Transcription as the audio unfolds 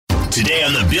Today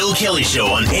on The Bill Kelly Show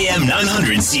on AM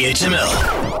 900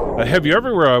 CHML. Have you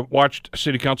ever watched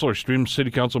City Council or streamed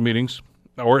City Council meetings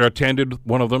or attended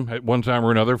one of them at one time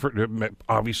or another?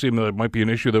 Obviously, there might be an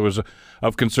issue that was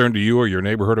of concern to you or your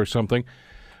neighborhood or something.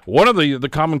 One of the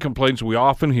common complaints we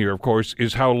often hear, of course,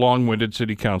 is how long-winded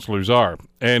city councilors are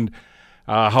and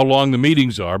how long the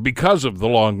meetings are because of the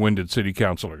long-winded city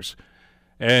councilors.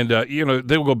 And,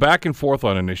 they will go back and forth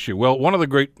on an issue. Well, one of the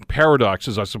great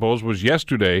paradoxes, I suppose, was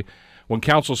yesterday when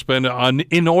council spent an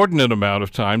inordinate amount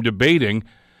of time debating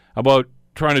about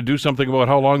trying to do something about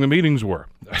how long the meetings were.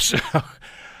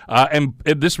 And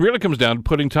this really comes down to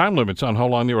putting time limits on how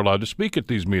long they're allowed to speak at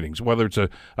these meetings, whether it's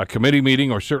a committee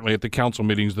meeting or certainly at the council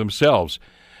meetings themselves.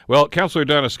 Well, Councillor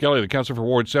Donna Skelly, the councillor for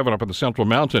Ward 7 up in the Central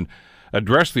Mountain,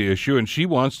 addressed the issue, and she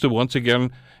wants to once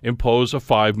again impose a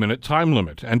 5-minute time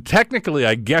limit. And technically,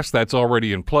 I guess that's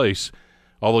already in place,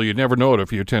 although you'd never know it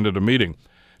if you attended a meeting.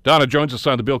 Donna joins us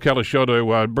on the Bill Kelly Show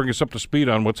to bring us up to speed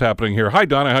on what's happening here. Hi,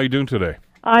 Donna. How are you doing today?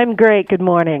 I'm great. Good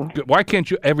morning. Why can't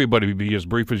everybody be as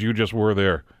brief as you just were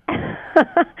there?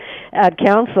 At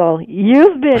council,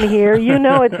 you've been here. You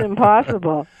know it's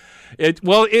impossible. It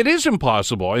is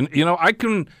impossible. And,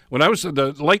 when I was in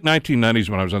the late 1990s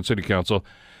when I was on city council,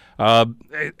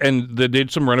 and they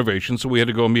did some renovations, so we had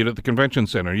to go meet at the convention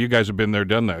center. You guys have been there,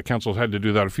 done that. Council's had to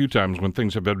do that a few times when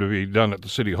things have had to be done at the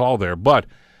city hall there. But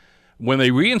when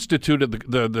they reinstituted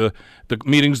the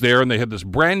meetings there and they had this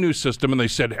brand new system and they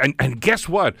said, and guess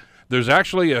what? There's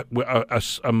actually a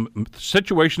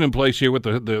situation in place here with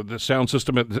the sound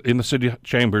system in the city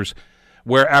chambers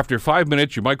where after 5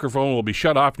 minutes your microphone will be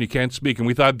shut off and you can't speak. And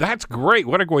we thought, that's great.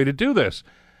 What a way to do this.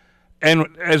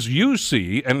 And as you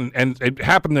see, and it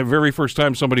happened the very first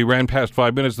time somebody ran past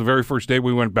 5 minutes, the very first day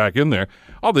we went back in there,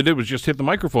 all they did was just hit the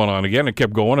microphone on again and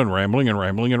kept going and rambling and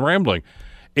rambling and rambling.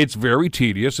 It's very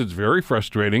tedious. It's very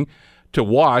frustrating to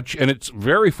watch, and it's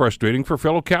very frustrating for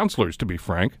fellow councilors, to be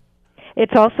frank.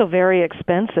 It's also very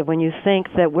expensive when you think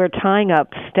that we're tying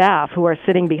up staff who are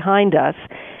sitting behind us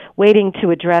waiting to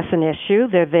address an issue.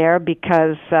 They're there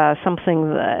because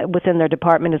something within their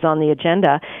department is on the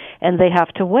agenda, and they have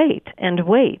to wait and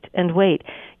wait and wait.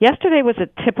 Yesterday was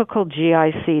a typical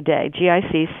GIC day.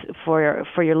 GIC,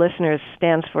 for your listeners,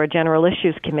 stands for General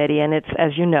Issues Committee, and it's,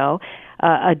 as you know,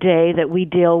 a day that we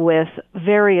deal with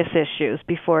various issues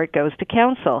before it goes to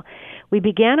council. We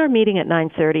began our meeting at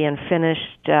 9:30 and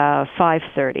finished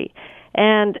 5:30.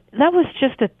 And that was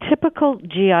just a typical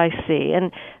GIC.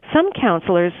 And some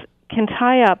councilors can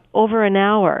tie up over an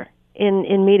hour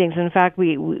in meetings. In fact,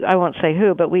 we I won't say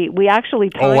who, but we actually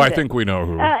timed I think we know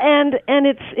who. And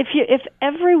it's if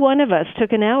every one of us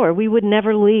took an hour, we would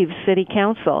never leave city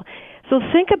council. So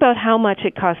think about how much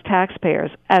it cost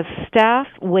taxpayers as staff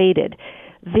waited.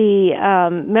 The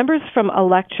members from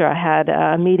Electra had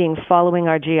a meeting following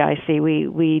our GIC.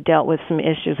 We dealt with some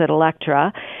issues at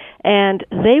Electra, and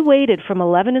they waited from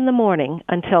 11 in the morning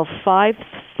until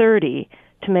 5:30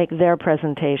 to make their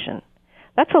presentation.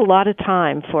 That's a lot of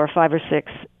time for 5 or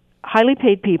 6 highly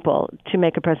paid people to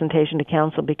make a presentation to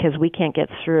council because we can't get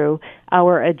through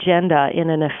our agenda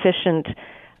in an efficient,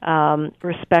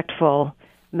 respectful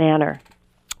manner.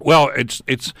 Well,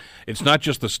 it's not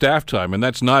just the staff time, and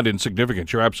that's not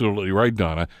insignificant. You're absolutely right,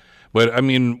 Donna. But, I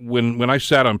mean, when I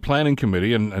sat on planning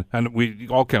committee, and we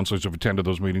all councilors have attended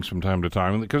those meetings from time to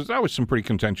time, because that was some pretty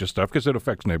contentious stuff, because it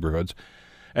affects neighborhoods.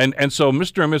 And so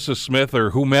Mr. and Mrs. Smith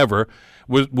or whomever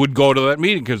would go to that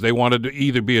meeting because they wanted to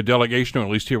either be a delegation or at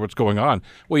least hear what's going on.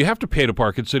 Well, you have to pay to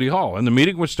park at City Hall. And the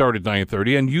meeting would start at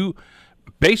 9:30, and you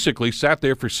basically sat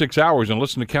there for 6 hours and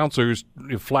listened to councilors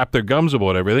flap their gums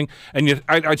about everything. And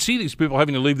I'd see these people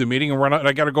having to leave the meeting and run out, and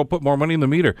I got to go put more money in the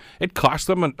meter. It costs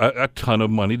them a ton of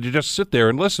money to just sit there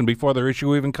and listen before their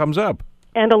issue even comes up.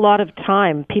 And a lot of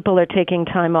time. People are taking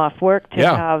time off work to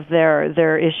have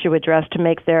their issue addressed, to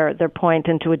make their point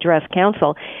and to address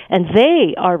council. And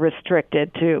they are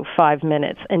restricted to 5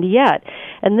 minutes. And yet,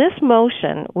 and this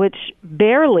motion, which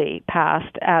barely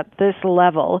passed at this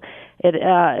level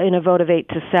in a vote of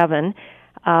 8-7,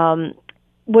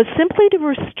 was simply to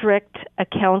restrict a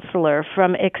councillor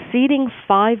from exceeding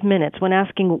 5 minutes when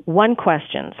asking one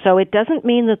question. So it doesn't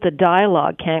mean that the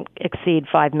dialogue can't exceed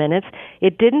 5 minutes.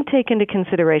 It didn't take into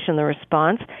consideration the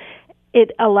response.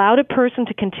 It allowed a person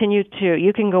to continue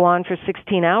you can go on for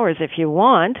 16 hours if you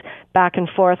want, back and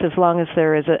forth, as long as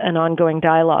there is an ongoing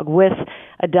dialogue with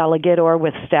a delegate or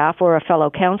with staff or a fellow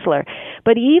councillor.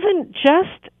 But even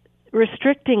just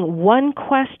restricting one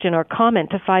question or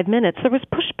comment to 5 minutes, there was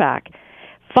pushback.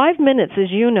 5 minutes,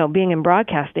 as you know, being in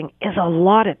broadcasting, is a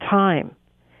lot of time.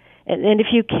 And if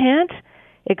you can't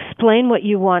explain what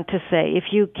you want to say,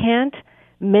 if you can't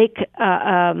make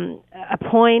a a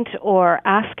point or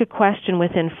ask a question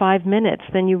within 5 minutes,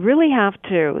 then you really have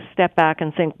to step back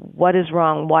and think, what is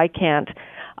wrong? Why can't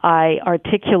I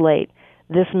articulate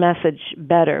this message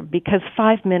better? Because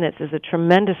 5 minutes is a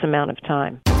tremendous amount of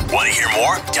time. Want to hear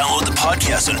more? Download the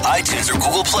podcast on iTunes or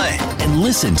Google Play and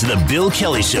listen to The Bill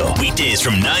Kelly Show weekdays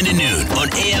from 9 to noon on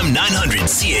AM 900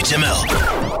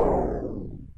 CHML.